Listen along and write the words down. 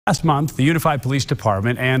Last month, the Unified Police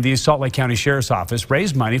Department and the Salt Lake County Sheriff's Office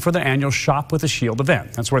raised money for the annual Shop with a Shield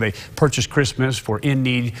event. That's where they purchase Christmas for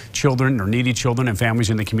in-need children or needy children and families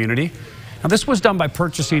in the community. Now, this was done by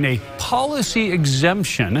purchasing a policy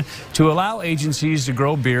exemption to allow agencies to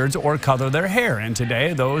grow beards or color their hair. And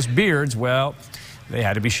today, those beards, well, they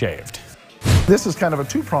had to be shaved. This is kind of a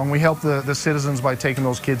two-prong. We help the citizens by taking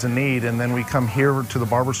those kids in need, and then we come here to the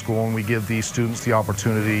barber school and we give these students the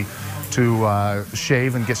opportunity to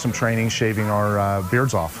shave and get some training shaving our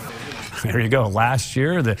beards off. There you go. Last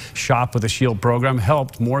year, the Shop with a Shield program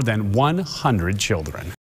helped more than 100 children.